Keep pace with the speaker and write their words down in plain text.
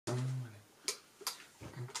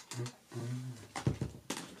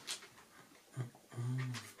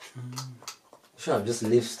Sure, just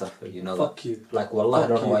leave stuff, you know. Fuck you. Like, wallah, I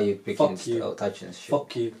don't know why you're picking touching shit.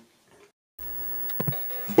 Fuck you.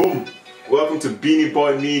 Boom! Welcome to Beanie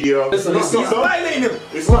Boy Media. Listen, he's violating him.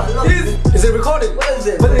 It's not. Is it recording? What is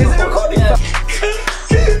it? But is it recording? Yeah.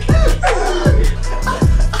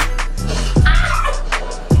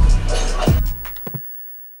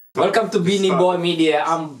 Welcome to Beanie Boy Media.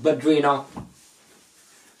 I'm Badrino.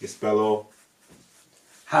 It's Bello.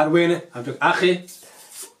 Hardware. I'm just Akhi.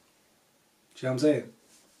 See what I'm saying?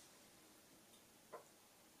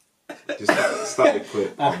 Just start the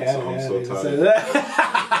clip. I'm so tired.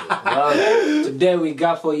 Well, today we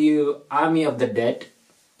got for you Army of the Dead.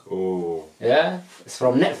 Oh. Yeah, it's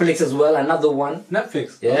from Netflix as well. Another one.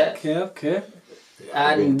 Netflix. Yeah. Okay.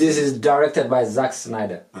 And this is directed by Zack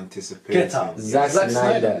Snyder. Anticipating. Get out. Zack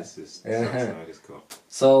Snyder. This is Zack Snyder's club.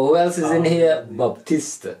 So who else is in here?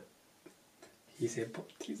 Baptista. He said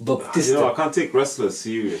Baptista. Baptista. You know, I can't take wrestlers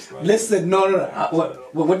serious. Like, Listen, no.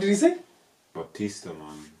 What did he say? Baptista,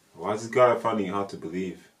 man. Why is this guy finding it hard to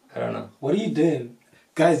believe? I don't know. What are you doing?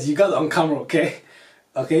 Guys, you got it on camera, okay?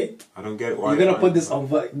 Okay? I don't get why. You're gonna put this on,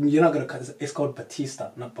 you're not gonna cut this. It's called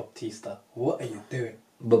Batista, not Baptista. What are you doing?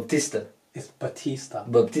 Baptista. It's Batista.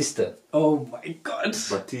 Baptista. Oh my god.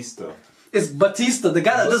 Batista. It's Batista, the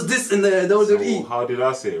guy that does this in the WWE. So how did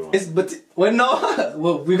I say it wrong? It's Well, no.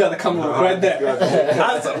 Well, we got the camera right there.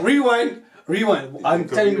 Answer. Rewind. I'm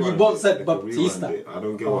telling you, you both said Baptista. I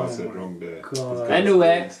don't get what I said wrong there. God.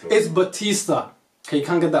 Anyway, It's Batista. Okay, you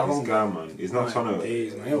can't get that This wrong. guy, man, he's not trying to.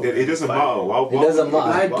 Days, man. It doesn't matter. it doesn't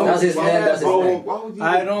matter. That's his name. That's his name.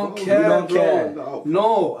 I don't care. You don't care.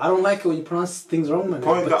 No, I don't like it when you pronounce things wrong, man.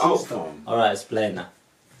 Point that out Batista. for him. Alright, explain now.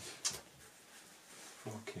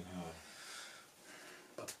 Fucking hell.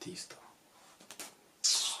 Batista.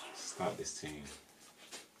 Start this thing.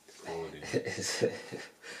 Recording.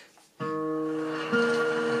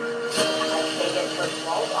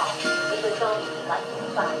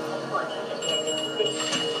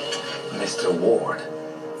 Mr. Ward,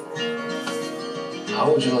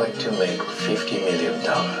 how would you like to make $50 million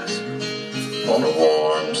on a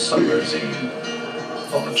warm summer's eve?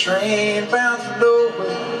 On a train bound for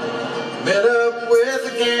nowhere, met up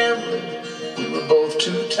with a gambler. We were both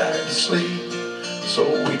too tired to sleep, so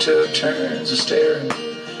we took turns of staring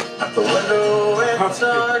out the window at the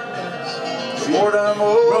darkness. Boredom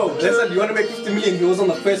Bro, listen, you want to make 50 million? He was on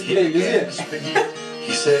the first plane, is it?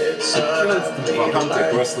 He said, son, I can't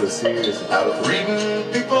take wrestlers serious. out of reading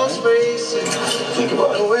people's faces. Think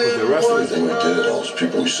about the way The wrestlers, they went to all those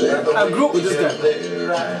people who said I grew up with this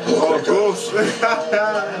guy. Oh, of course.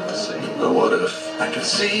 But what if I could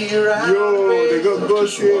see your eyes? Yo, they got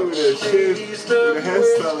Gus here with a shave, with a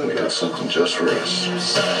hairstyle We and got that. something just for us.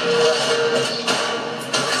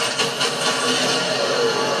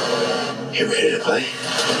 You ready to play?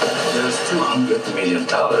 There's $200 million in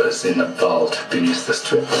the vault beneath the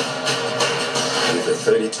strip, with a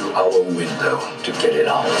 32-hour window to get it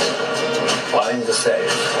out. Find the safe.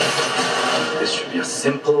 This should be a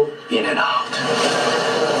simple in and out.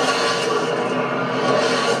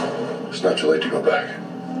 It's not too late to go back.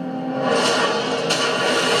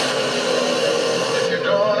 If you're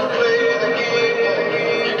gonna play the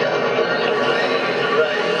game, you gotta learn to play it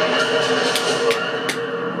right.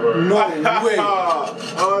 No way.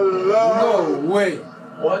 Allah. No way.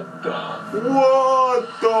 What the? What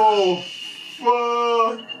the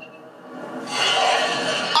fuck?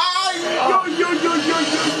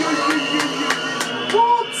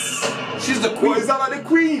 What? She's the queen. What, is that like the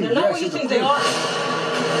queen? They're not what you think they are.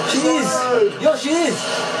 She is. Yo, she is.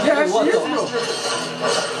 Yeah, she What is, the- bro.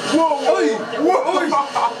 Whoa! Oi, Whoa!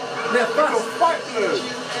 They're It's a fast. fight club.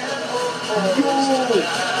 Yo!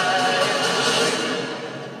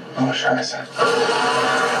 Oh, scheiße.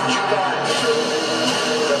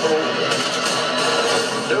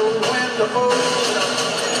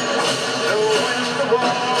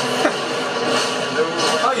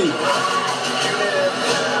 Oi.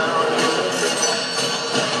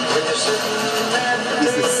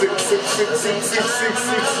 This is six, bro.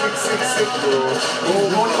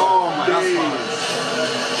 Oh my Days. God.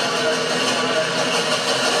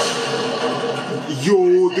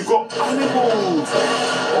 Yo, they got animals.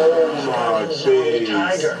 Oh my days.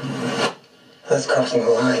 That's crossing the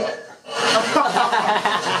line.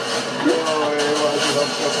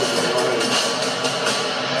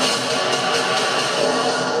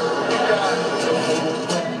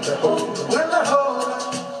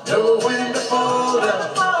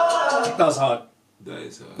 That was hard. That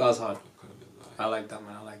is That was hard. I like that,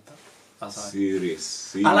 man. I like that. That's hard.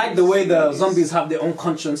 Serious. I like the way the serious. zombies have their own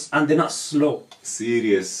conscience and they're not slow.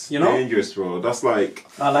 Serious. You know? Dangerous, bro. That's like.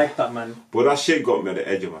 I like that, man. But that shit got me at the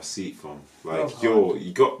edge of my seat, fam. Like, Oh, yo,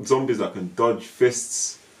 you got zombies that can dodge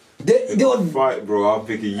fists. They would. Fight, bro. I'm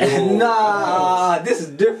thinking, yo. Nah, this is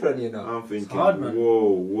different, you know. I'm thinking, hard, man.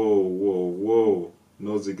 whoa.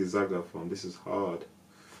 No zigzaga, fam. This is hard.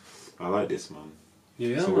 I like this, man.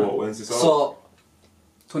 Yeah, So man. what? When's this out? So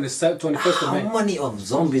 21st of how May. many of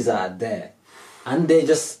zombies are there? And they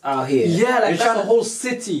just out here. Yeah, like they're that's trying a to, whole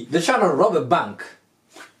city. they're trying to rob a bank.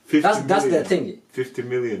 50 That's million. their thing. 50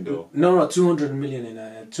 million, though. No, 200 million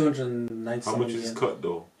in 290 How much million. is his cut,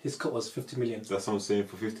 though? His cut was 50 million. That's what I'm saying.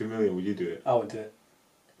 For 50 million, would you do it? I would do it.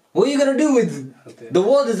 What are you gonna do with I would do it. the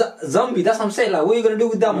world is a zombie? That's what I'm saying. Like, what are you gonna do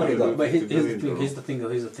with that No, money, though? But 50 million, here's the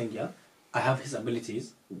thing, yeah. I have his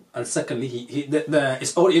abilities, and secondly,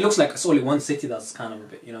 it looks like it's only one city that's kind of a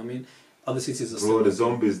bit, you know what I mean? Other cities are Bro, still. the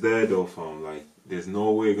zombies there, though, fam. Like, there's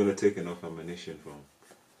no way you're gonna take enough ammunition, fam.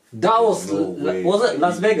 That was No way. was it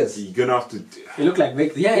Las Vegas? You're gonna have to. It looked like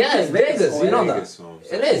Vegas. Yeah, Yeah, it's Vegas. Oh, You know Vegas, that. fam. It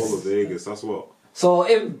That's is. all of Vegas. That's what. So,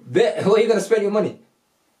 where are you gonna spend your money?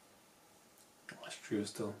 That's true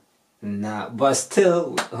still. Nah, but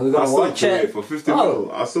still, we're I gonna still watch do it. it for 50 Oh.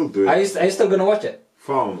 mil. I still do it. Are you still gonna watch it?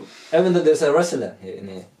 Fam. Even though there's a wrestler here in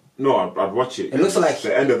here. No, I'd watch it. It looks like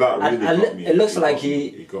the end of that really got me. It looks like got me.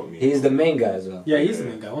 He got me. he's the main guy as well. Yeah, he's the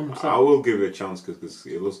main guy. 100%. I will give it a chance because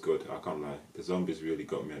it looks good. I can't lie. The zombies really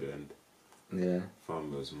got me at the end. Yeah.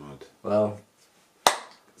 Fam was mad. Well.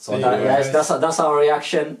 So There that, you go, guys, that's our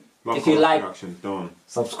reaction. Lock If you off like, reaction, done.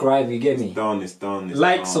 subscribe. You get me. Done. It's done. It's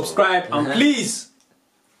Like, done. subscribe, and please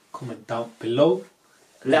comment down below.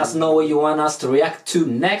 Let us know what you want us to react to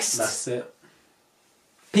next. That's it.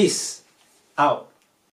 Peace. Out.